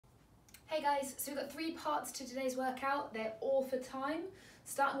Hey guys, so we've got 3 parts to today's workout. They're all for time.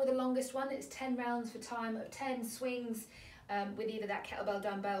 Starting with the longest one, it's 10 rounds for time of 10 swings with either that kettlebell,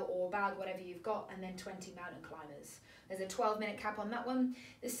 dumbbell or bag, whatever you've got, and then 20 mountain climbers. There's a 12-minute cap on that one.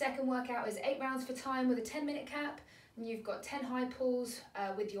 The second workout is 8 rounds for time with a 10-minute cap, and you've got 10 high pulls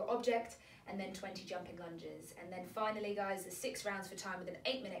with your object, and then 20 jumping lunges. And then finally, guys, the 6 rounds for time with an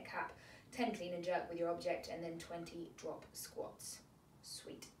 8-minute cap, 10 clean and jerk with your object, and then 20 drop squats.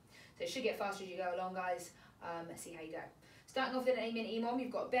 Sweet. So it should get faster as you go along, guys. Let's see how you go. Starting off with an EMOM,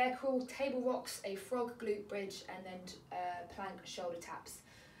 you've got bear crawl, table rocks, a frog glute bridge, and then plank shoulder taps.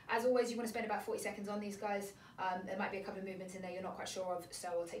 As always, you want to spend about 40 seconds on these, guys. There might be a couple of movements in there you're not quite sure of, so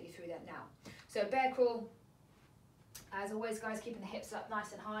I'll take you through that now. So bear crawl, as always, guys, keeping the hips up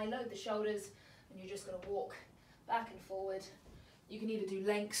nice and high, load the shoulders, and you're just going to walk back and forward. You can either do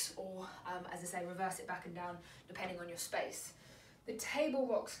lengths or, as I say, reverse it back and down, depending on your space. The table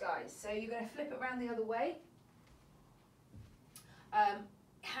rocks, guys, so you're going to flip it around the other way.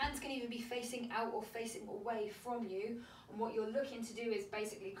 Hands can either be facing out or facing away from you, and what you're looking to do is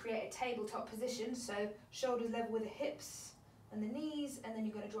basically create a tabletop position, so shoulders level with the hips and the knees, and then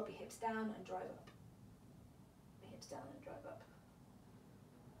you're going to drop your hips down and drive up. The hips down and drive up.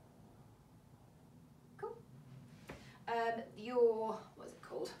 Cool. What's it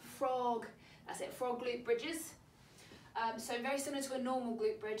called? Frog, that's it, frog glute bridges. So very similar to a normal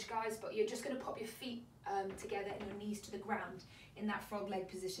glute bridge, guys, but you're just going to pop your feet together and your knees to the ground in that frog leg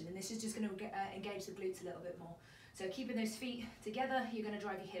position, and this is just going to engage the glutes a little bit more. So keeping those feet together, you're going to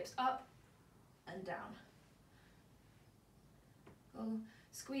drive your hips up and down. Cool.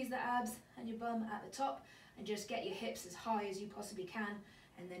 Squeeze the abs and your bum at the top, and just get your hips as high as you possibly can,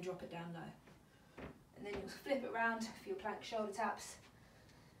 and then drop it down low. And then you'll flip it around for your plank shoulder taps.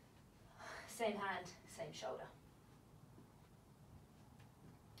 Same hand, same shoulder.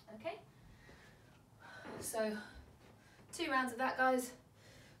 Okay, so 2 rounds of that, guys,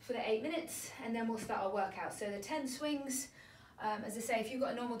 for the 8 minutes, and then we'll start our workout. So the 10 swings, as I say, if you've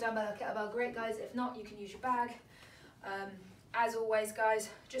got a normal dumbbell or kettlebell, great, guys. If not, you can use your bag. As always, guys,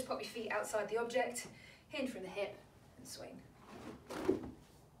 just pop your feet outside the object, hinge from the hip, and swing.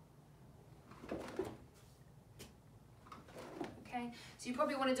 Okay, so you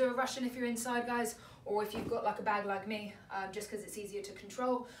probably want to do a Russian if you're inside, guys, or if you've got like a bag like me, just because it's easier to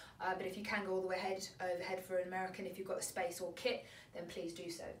control. But if you can go all the way overhead for an American, if you've got the space or kit, then please do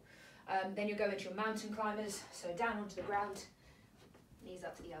so. Then you'll go into your mountain climbers, so down onto the ground, knees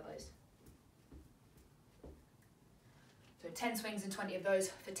up to the elbows. So 10 swings and 20 of those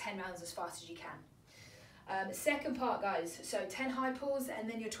for 10 rounds as fast as you can. Second part, guys, so 10 high pulls and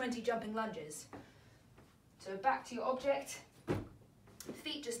then your 20 jumping lunges. So back to your object,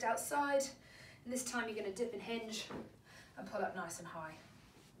 feet just outside, and this time you're going to dip and hinge and pull up nice and high.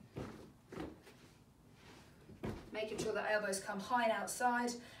 Making sure that elbows come high and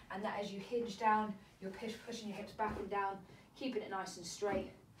outside, and that as you hinge down, you're pushing your hips back and down, keeping it nice and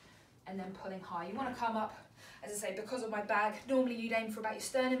straight, and then pulling high. You want to come up, as I say, because of my bag, normally you'd aim for about your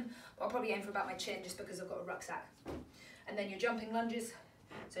sternum, but I'll probably aim for about my chin just because I've got a rucksack. And then your jumping lunges,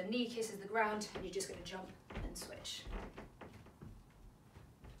 so knee kisses the ground, and you're just going to jump and switch.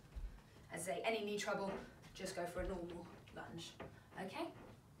 As I say, any knee trouble, just go for a normal lunge, okay?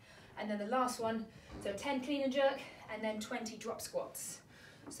 And then the last one, so 10 clean and jerk, and then 20 drop squats.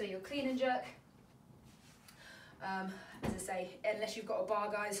 So your clean and jerk, as I say, unless you've got a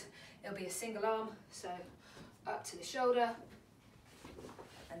bar, guys, it'll be a single arm, so up to the shoulder,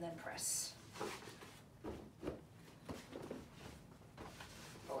 and then press.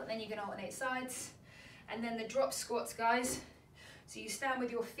 Oh, and then you can alternate sides. And then the drop squats, guys, so you stand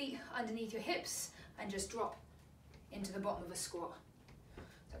with your feet underneath your hips and just drop into the bottom of a squat.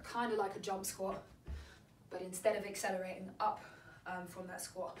 So kind of like a jump squat, but instead of accelerating up from that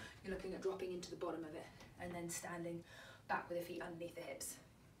squat, you're looking at dropping into the bottom of it and then standing back with the feet underneath the hips.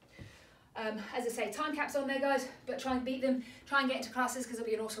 As I say, time caps on there, guys, but try and beat them. Try and get into classes because it'll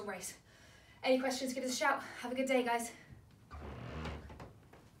be an awesome race. Any questions, give us a shout. Have a good day, guys.